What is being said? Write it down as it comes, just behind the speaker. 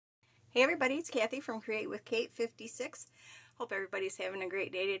Hey everybody, it's Kathy from Create with Kate 56. Hope everybody's having a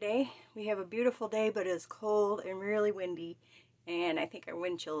great day today. We have a beautiful day, but it's cold and really windy, and I think our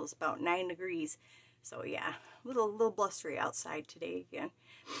wind chill is about 9 degrees. So yeah, a little blustery outside today again.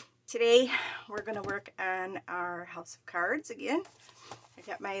 Today we're going to work on our house of cards again. I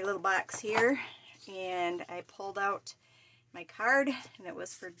got my little box here, and I pulled out my card, and it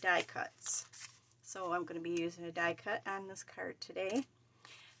was for die cuts. So I'm going to be using a die cut on this card today.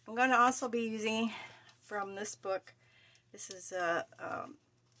 I'm going to also be using from this book. This is a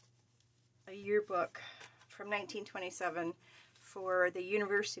yearbook from 1927 for the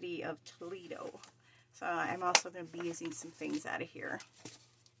University of Toledo. So I'm also going to be using some things out of here.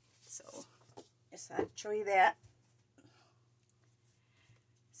 So just thought I'd show you that.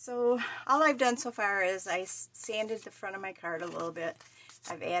 So all I've done so far is I sanded the front of my card a little bit.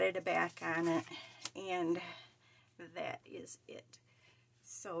 I've added a back on it, and that is it.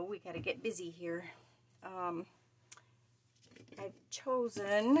 So we got to get busy here. I've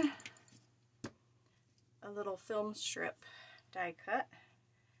chosen a little film strip die cut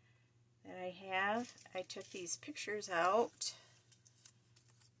that I have. I took these pictures out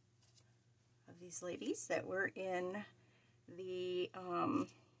of these ladies that were in the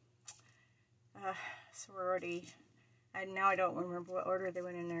sorority. Now I don't remember what order they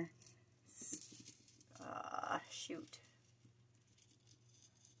went in there. Shoot.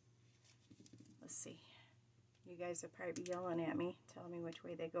 Let's see. You guys will probably be yelling at me, telling me which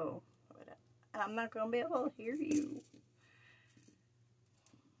way they go, but I'm not going to be able to hear you.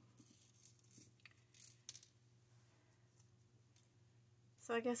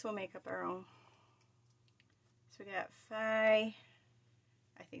 So I guess we'll make up our own. So we got Phi.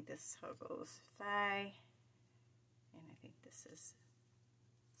 I think this is how it goes. Phi. And I think this is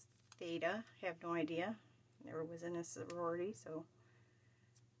Theta. I have no idea. Never was in a sorority, so.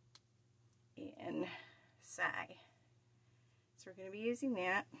 And Psi. So we're going to be using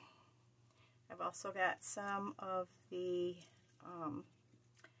that. I've also got some of the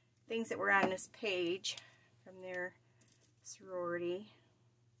things that were on this page from their sorority.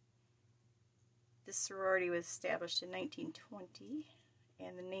 This sorority was established in 1920,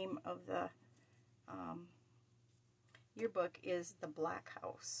 and the name of the yearbook is the Black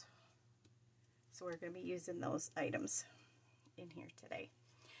House. So we're going to be using those items in here today.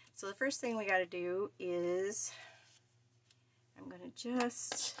 So the first thing we got to do is I'm going to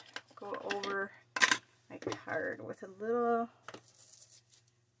just go over my card with a little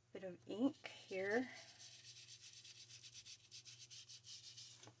bit of ink here.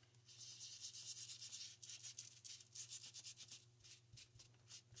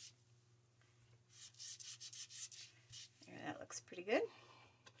 There, that looks pretty good.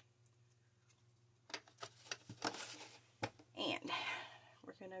 And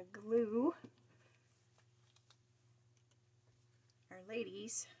we're going to glue our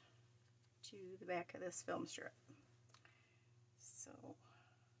ladies to the back of this film strip. So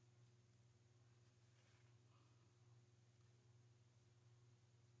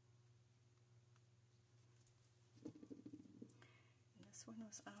this one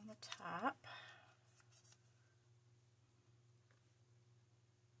was on the top.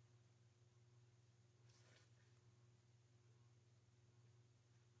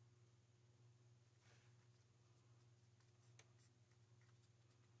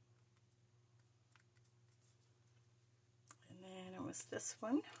 This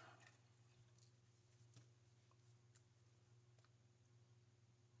one.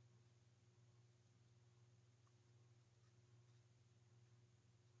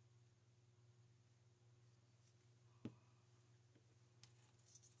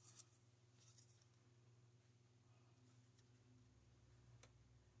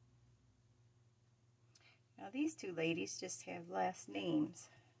 Now these two ladies just have last names,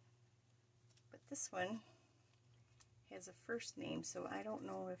 but this one has a first name, so I don't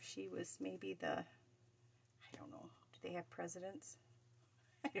know if she was maybe the, I don't know, do they have presidents?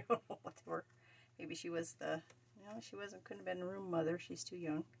 I don't know what they were. Maybe she was the, no, she wasn't, couldn't have been a room mother, she's too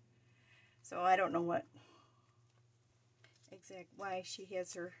young. So I don't know what why she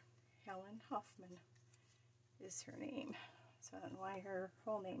has her Helen Hoffman is her name. So I don't know why her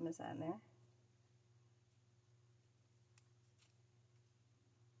whole name is on there.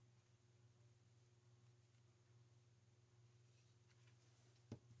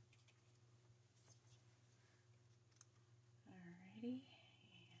 Alrighty, and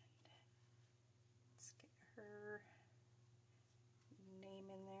let's get her name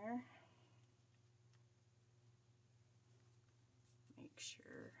in there. Make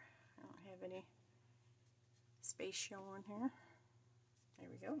sure I don't have any space showing here. There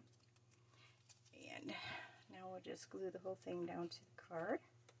we go. And now we'll just glue the whole thing down to the card.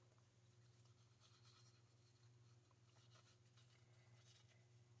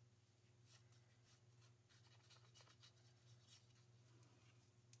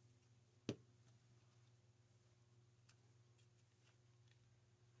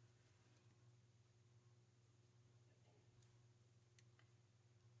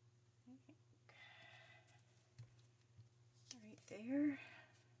 Right there.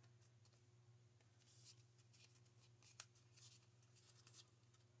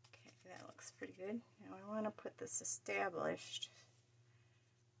 Okay, that looks pretty good. Now I want to put this established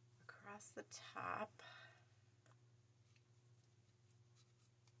across the top.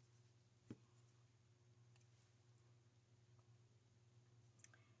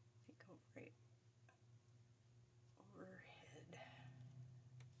 Go right overhead.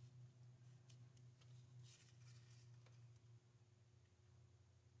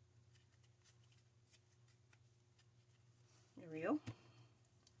 There we go.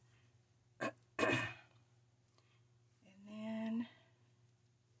 And then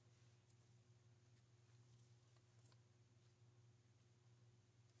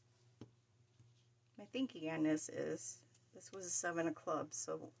my thinking on this is, this was a 7 of clubs,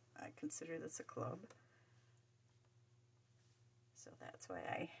 so I consider this a club. So that's why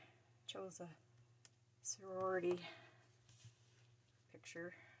I chose a sorority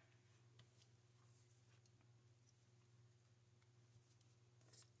picture.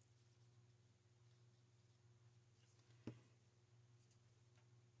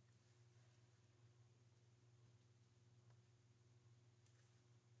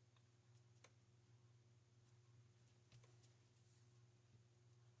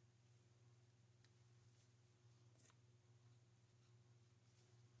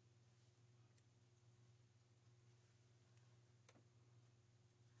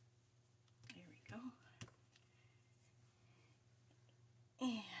 And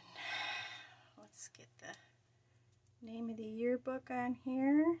let's get the name of the yearbook on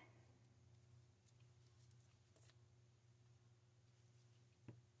here.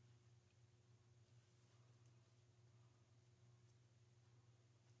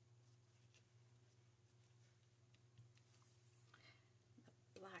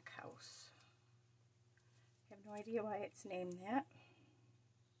 The Black House. I have no idea why it's named that.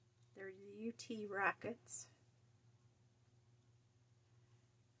 They're the UT Rockets.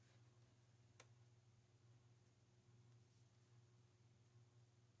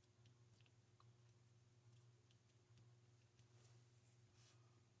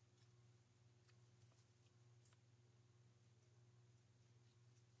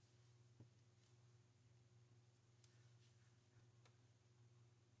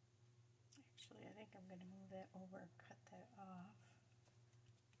 Actually, I think I'm going to move that over and cut that off.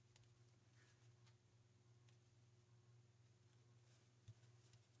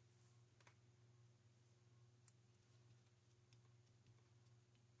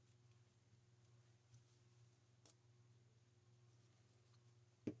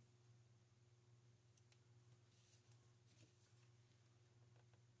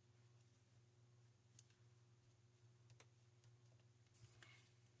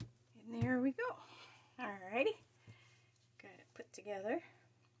 And there we go. Alrighty, got it put together.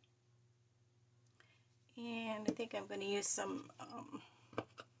 And I think I'm going to use some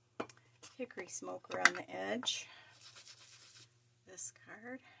hickory smoke around the edge of this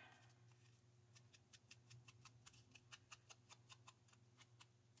card.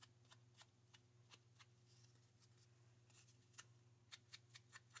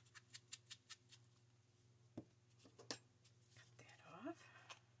 Cut that off.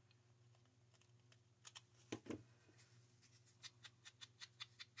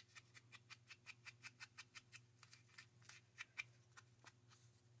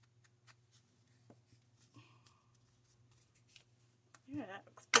 Yeah, that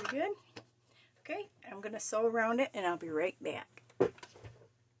looks pretty good. Okay, I'm going to sew around it and I'll be right back.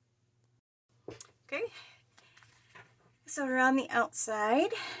 Okay, sewed around the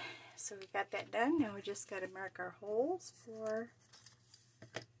outside. So we got that done. Now we just got to mark our holes for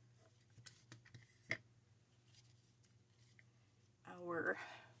our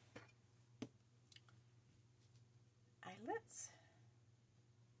eyelets.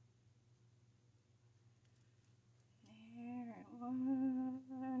 There,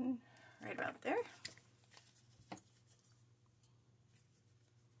 one, right about there.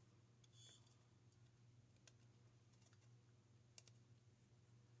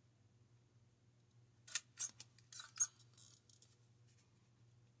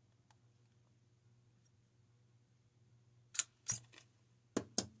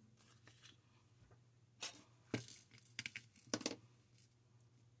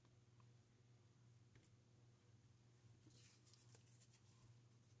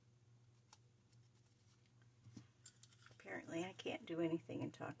 do anything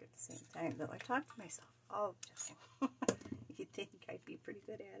and talk at the same time, though I talk to myself all the time. You'd think I'd be pretty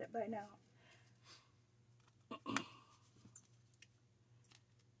good at it by now.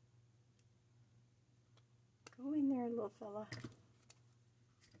 Go in there, little fella.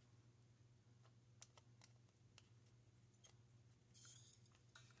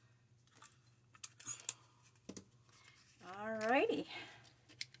 Alrighty.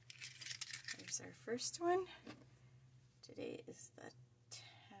 Here's our first one. Today is the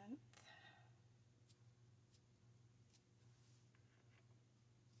 10th.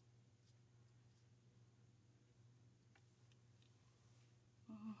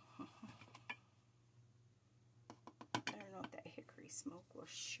 I don't know if that hickory smoke will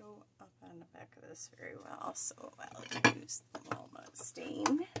show up on the back of this very well, so I'll use the walnut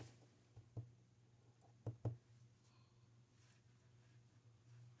stain.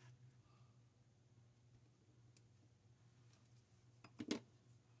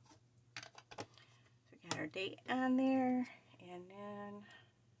 We got our date on there, and then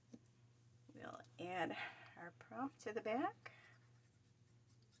we'll add our prompt to the back.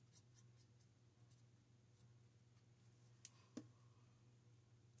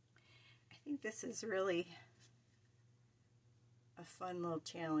 I think this is really a fun little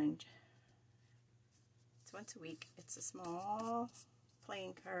challenge. It's once a week. It's a small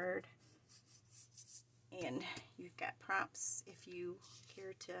playing card, and you've got prompts if you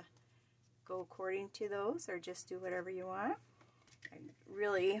care to go according to those or just do whatever you want. I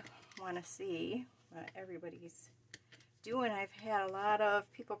really want to see what everybody's doing. I've had a lot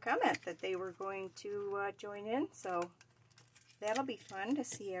of people comment that they were going to join in, so that'll be fun to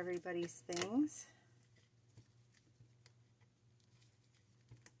see everybody's things.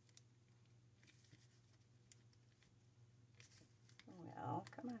 Well,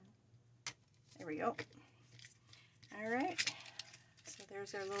 come on. There we go. All right. So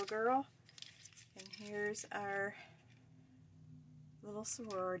there's our little girl. And here's our little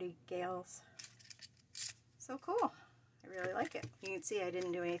sorority gals. So cool. I really like it. You can see I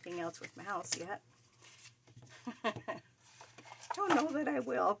didn't do anything else with my house yet. Don't know that I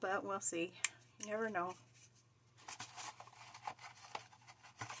will, but we'll see. You never know.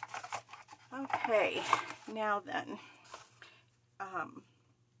 Okay, now then,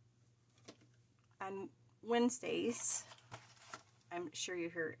 on Wednesdays, I'm sure you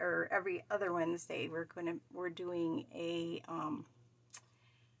heard, or every other Wednesday, we're doing a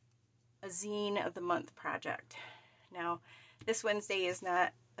zine of the month project. Now, this Wednesday is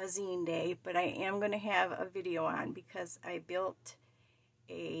not a zine day, but I am going to have a video on because I built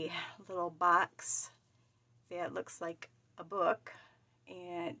a little box that looks like a book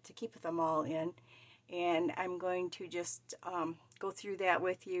and to keep them all in, and I'm going to just go through that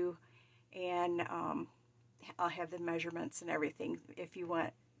with you, and I'll have the measurements and everything if you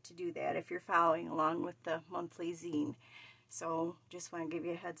want to do that, if you're following along with the monthly zine. So just want to give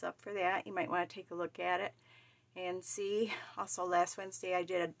you a heads up for that. You might want to take a look at it and see. Also, last Wednesday I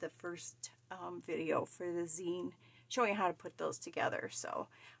did the first video for the zine showing how to put those together. So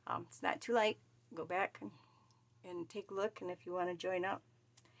it's not too late. Go back and take a look, and if you want to join up,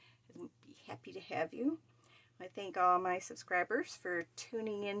 I'd be happy to have you. I thank all my subscribers for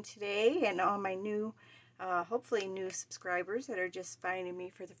tuning in today, and all my new, hopefully new subscribers that are just finding me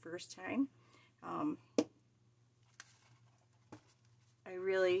for the first time. I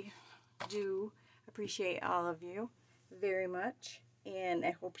really do appreciate all of you very much, and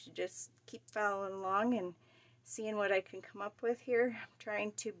I hope you just keep following along and seeing what I can come up with here. I'm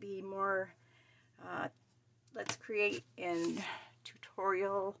trying to be more let's create in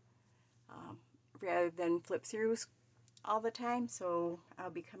tutorial rather than flip throughs all the time, so I'll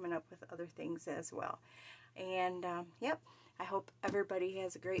be coming up with other things as well. And yep, I hope everybody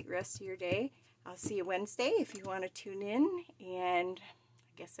has a great rest of your day. I'll see you Wednesday if you want to tune in, and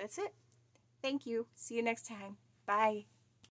I guess that's it. Thank you. See you next time. Bye.